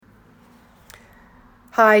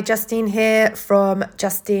Hi, Justine here from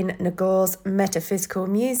Justine Nagore's Metaphysical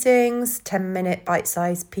Musings, 10-minute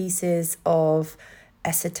bite-sized pieces of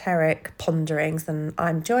esoteric ponderings. And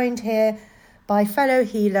I'm joined here by fellow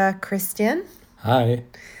healer Christian. Hi.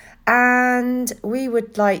 And we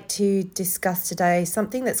would like to discuss today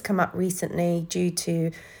something that's come up recently due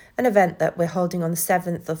to an event that we're holding on the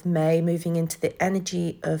 7th of May, moving into the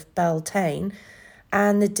energy of Beltane,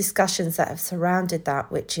 and the discussions that have surrounded that,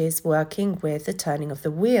 which is working with the turning of the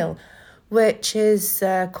wheel, which is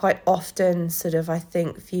quite often sort of, I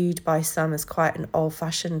think, viewed by some as quite an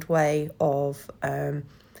old-fashioned way of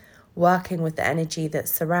working with the energy that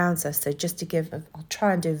surrounds us. So just to I'll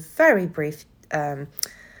try and do a very brief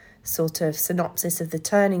sort of synopsis of the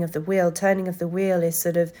turning of the wheel. Turning of the wheel is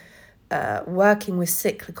sort of working with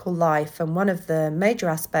cyclical life, and one of the major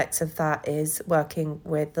aspects of that is working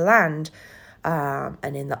with the land.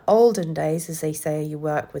 And in the olden days, as they say, you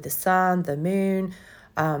work with the sun, the moon,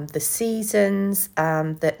 the seasons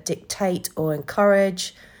that dictate or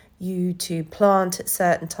encourage you to plant at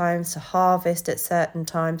certain times, to harvest at certain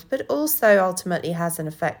times, but also ultimately has an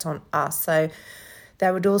effect on us. So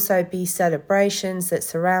there would also be celebrations that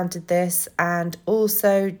surrounded this, and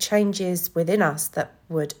also changes within us that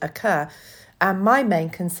would occur. And my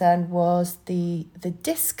main concern was the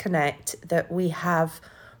disconnect that we have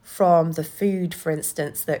from the food, for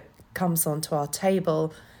instance, that comes onto our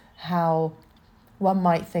table. How one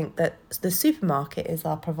might think that the supermarket is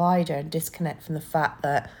our provider and disconnect from the fact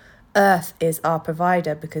that Earth is our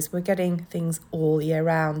provider, because we're getting things all year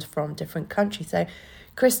round from different countries. So,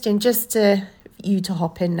 Christian, just you to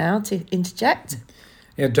hop in now to interject.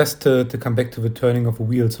 Yeah, just to come back to the turning of a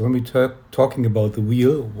wheel. So when we talking about the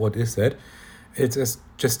wheel, what is that? It's, as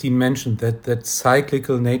Justine mentioned, that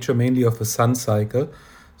cyclical nature mainly of the sun cycle.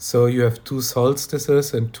 So you have 2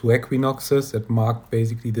 solstices and 2 equinoxes that mark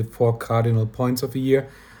basically the 4 cardinal points of a year.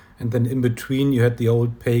 And then in between you had the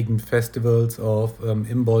old pagan festivals of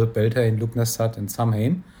Imbolc, Beltane, Lughnasadh and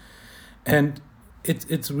Samhain. And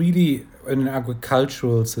it's really an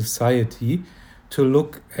agricultural society to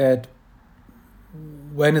look at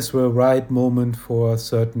when is the right moment for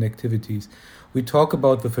certain activities. We talk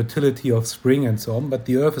about the fertility of spring and so on, but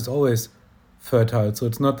the earth is always fertile. So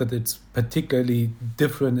it's not that it's particularly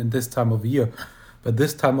different in this time of year, but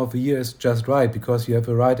this time of the year is just right because you have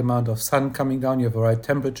the right amount of sun coming down, you have the right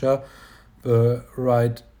temperature, the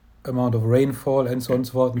right amount of rainfall and so on and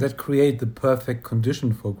so forth, and that create the perfect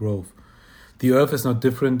condition for growth. The earth is not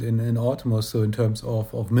different in autumn or so in terms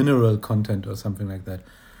of mineral content or something like that.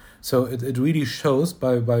 So it really shows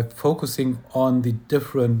by focusing on the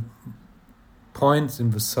different points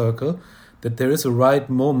in the circle that there is a right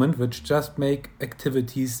moment which just make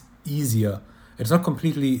activities easier. It's not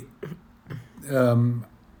completely,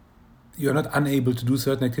 you're not unable to do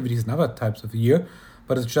certain activities in other types of the year,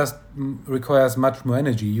 but it just requires much more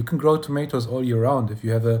energy. You can grow tomatoes all year round if you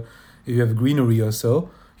have a greenery or so.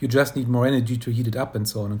 You just need more energy to heat it up and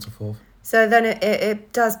so on and so forth. So then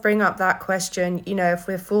it does bring up that question, if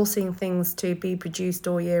we're forcing things to be produced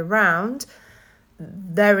all year round,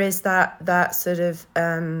 there is that sort of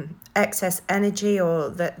excess energy or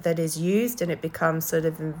that is used, and it becomes sort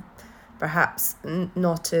of perhaps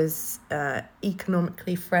not as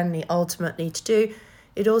economically friendly ultimately to do.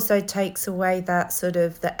 It also takes away that sort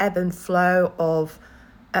of the ebb and flow of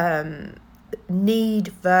need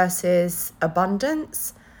versus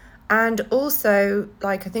abundance. And also,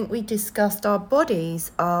 like I think we discussed, our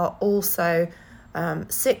bodies are also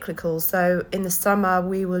cyclical. So in the summer,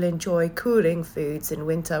 we will enjoy cooling foods. In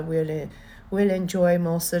winter, we'll enjoy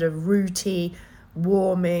more sort of rooty,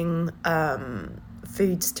 warming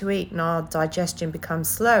foods to eat, and our digestion becomes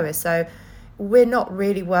slower. So we're not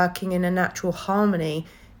really working in a natural harmony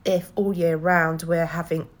if all year round we're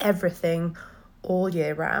having everything all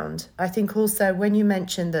year round. I think also when you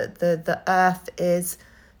mentioned that the earth is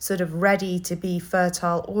sort of ready to be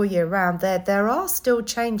fertile all year round, there are still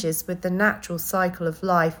changes with the natural cycle of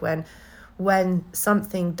life. When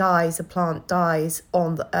something dies, a plant dies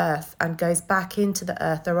on the earth and goes back into the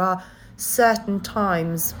earth, there are certain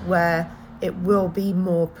times where it will be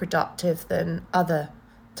more productive than other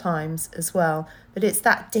times as well. But it's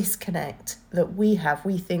that disconnect that we have.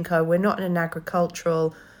 We think, we're not in an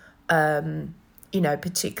agricultural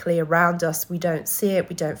particularly around us, we don't see it,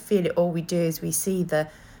 we don't feel it. All we do is we see the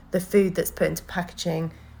food that's put into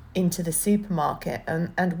packaging into the supermarket,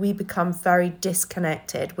 and we become very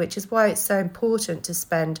disconnected, which is why it's so important to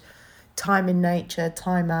spend time in nature,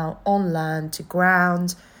 time out on land, to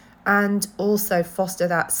ground, and also foster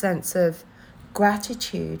that sense of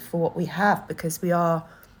gratitude for what we have, because we are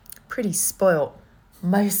pretty spoilt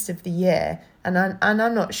most of the year, and I'm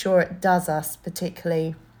not sure it does us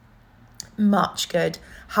particularly much good.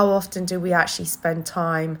 How often do we actually spend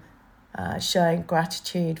time showing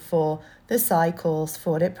gratitude for the cycles,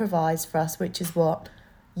 for what it provides for us, which is what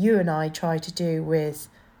you and I try to do with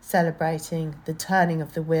celebrating the turning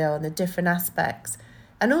of the wheel and the different aspects.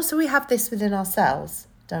 And also we have this within ourselves,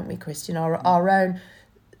 don't we, Christian? Our own,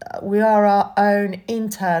 we are our own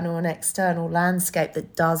internal and external landscape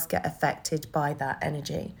that does get affected by that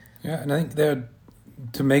energy. Yeah, and I think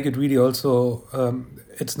to make it really also,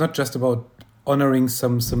 it's not just about honoring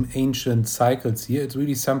some ancient cycles here. It's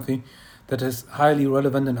really something that is highly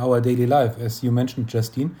relevant in our daily life. As you mentioned,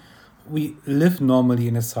 Justine, we live normally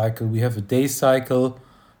in a cycle. We have a day cycle,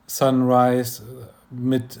 sunrise,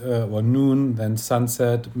 or noon, then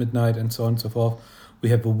sunset, midnight, and so on and so forth. We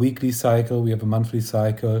have a weekly cycle, we have a monthly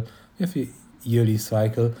cycle, we have a yearly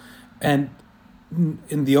cycle. And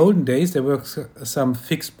in the olden days, there were some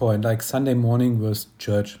fixed point, like Sunday morning was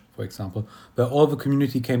church, for example, where all the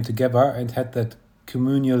community came together and had that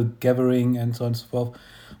communal gathering and so on and so forth,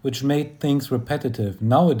 which made things repetitive.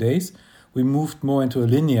 Nowadays, we moved more into a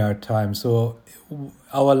linear time. So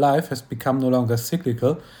our life has become no longer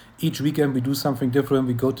cyclical. Each weekend we do something different.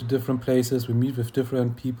 We go to different places. We meet with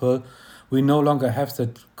different people. We no longer have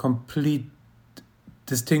that complete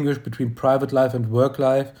distinguish between private life and work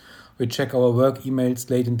life. We check our work emails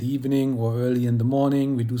late in the evening or early in the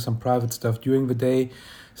morning. We do some private stuff during the day.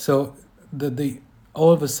 So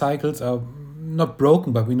all the cycles are not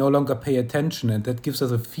broken, but we no longer pay attention, and that gives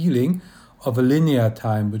us a feeling of a linear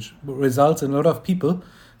time, which results in a lot of people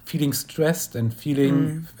feeling stressed and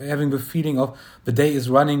having the feeling of the day is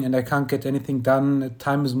running and I can't get anything done.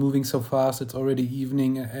 Time is moving so fast, it's already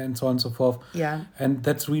evening, and so on and so forth. Yeah. And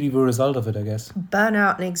that's really the result of it, I guess.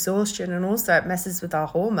 Burnout and exhaustion, and also it messes with our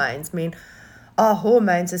hormones. I mean, our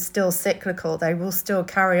hormones are still cyclical. They will still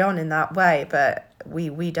carry on in that way, but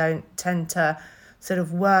we don't tend to sort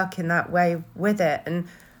of work in that way with it. And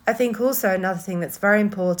I think also another thing that's very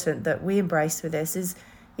important that we embrace with this is,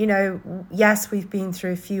 you know, yes, we've been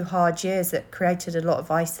through a few hard years that created a lot of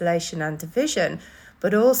isolation and division,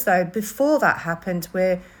 but also before that happened,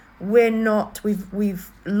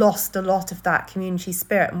 we've lost a lot of that community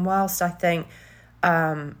spirit. And whilst I think,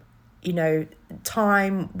 you know,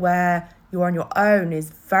 time where you're on your own is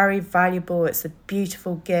very valuable, it's a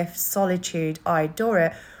beautiful gift, solitude, I adore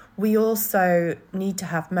it. We also need to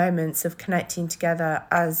have moments of connecting together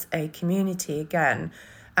as a community again.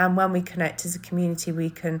 And when we connect as a community, we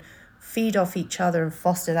can feed off each other and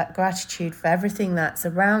foster that gratitude for everything that's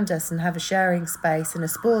around us and have a sharing space and a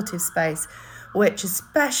supportive space, which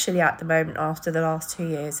especially at the moment after the last 2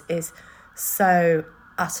 years is so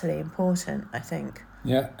utterly important, I think.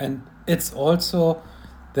 Yeah, and it's also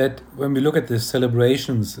that when we look at the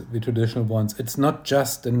celebrations, the traditional ones, it's not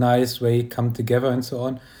just a nice way come together and so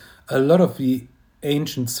on. A lot of the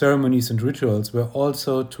ancient ceremonies and rituals were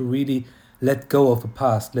also to really let go of the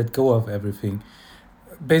past, let go of everything.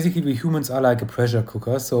 Basically, we humans are like a pressure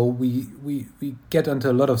cooker, so we get into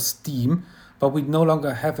a lot of steam, but we no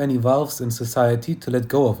longer have any valves in society to let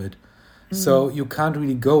go of it. So you can't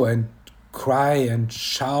really go and cry and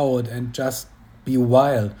shout and just be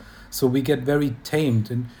wild. So we get very tamed.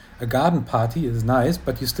 And a garden party is nice,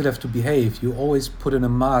 but you still have to behave. You always put in a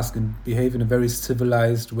mask and behave in a very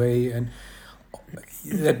civilized way. And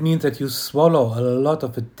that means that you swallow a lot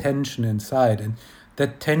of the tension inside. And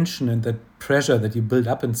that tension and that pressure that you build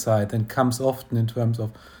up inside then comes often in terms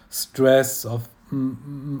of stress, of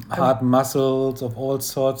hard muscles, of all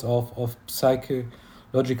sorts of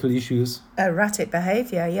psychological issues. Erratic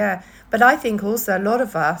behaviour, yeah. But I think also a lot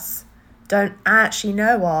of us don't actually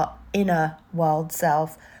know our inner world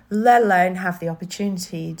self, let alone have the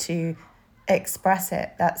opportunity to express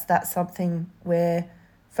it. That's something we're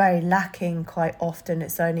very lacking quite often.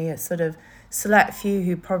 It's only a sort of select few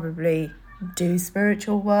who probably do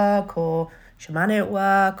spiritual work or shamanic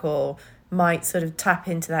work or might sort of tap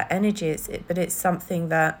into that energy. But it's something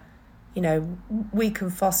that, you know, we can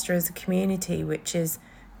foster as a community, which is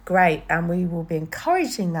great. And we will be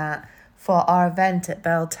encouraging that for our event at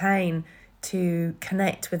Beltane, to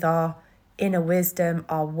connect with our inner wisdom,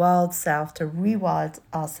 our world self, to rewire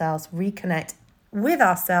ourselves, reconnect with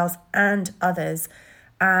ourselves and others,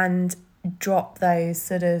 and drop those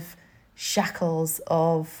sort of shackles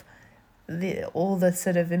of all the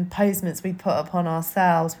sort of imposements we put upon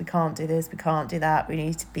ourselves. We can't do this, we can't do that, we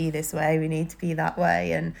need to be this way, we need to be that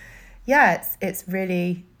way. And yeah, it's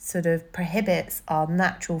really sort of prohibits our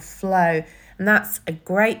natural flow. And that's a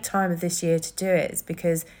great time of this year to do it, is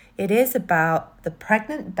because it is about the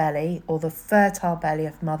pregnant belly or the fertile belly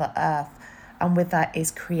of Mother Earth. And with that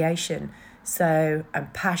is creation.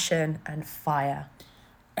 and passion and fire.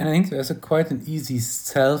 And I think there's quite an easy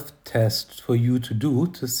self-test for you to do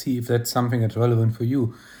to see if that's something that's relevant for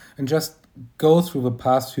you. And just go through the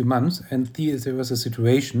past few months and see if there was a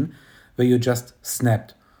situation where you just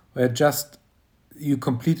snapped, where just you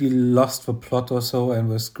completely lost the plot or so and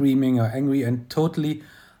were screaming or angry and totally,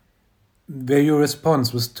 where your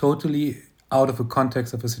response was totally out of the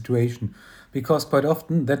context of a situation. Because quite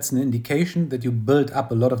often that's an indication that you build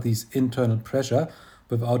up a lot of these internal pressure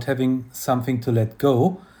without having something to let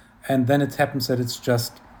go. And then it happens that it's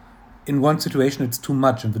just, in one situation, it's too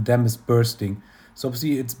much and the dam is bursting. So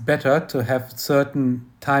obviously it's better to have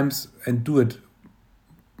certain times and do it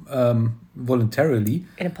voluntarily.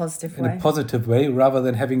 In a positive way, rather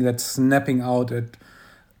than having that snapping out at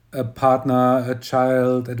a partner, a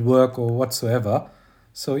child, at work or whatsoever.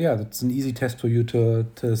 So yeah, that's an easy test for you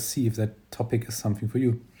to see if that topic is something for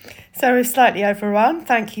you. So we've slightly overrun.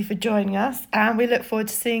 Thank you for joining us, and we look forward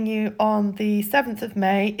to seeing you on the 7th of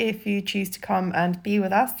May if you choose to come and be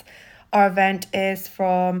with us. Our event is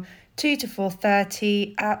from 2 to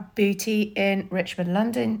 4:30 at Booty in Richmond,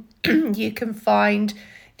 London. You can find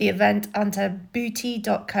the event under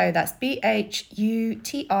booty.co. That's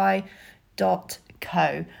BHUTI.co.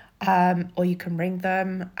 Or you can ring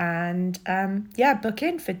them and book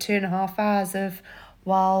in for 2.5 hours of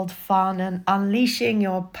wild fun and unleashing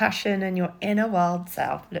your passion and your inner wild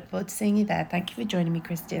self. Look forward to seeing you there. Thank you for joining me,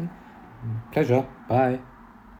 Christian. Pleasure. Bye.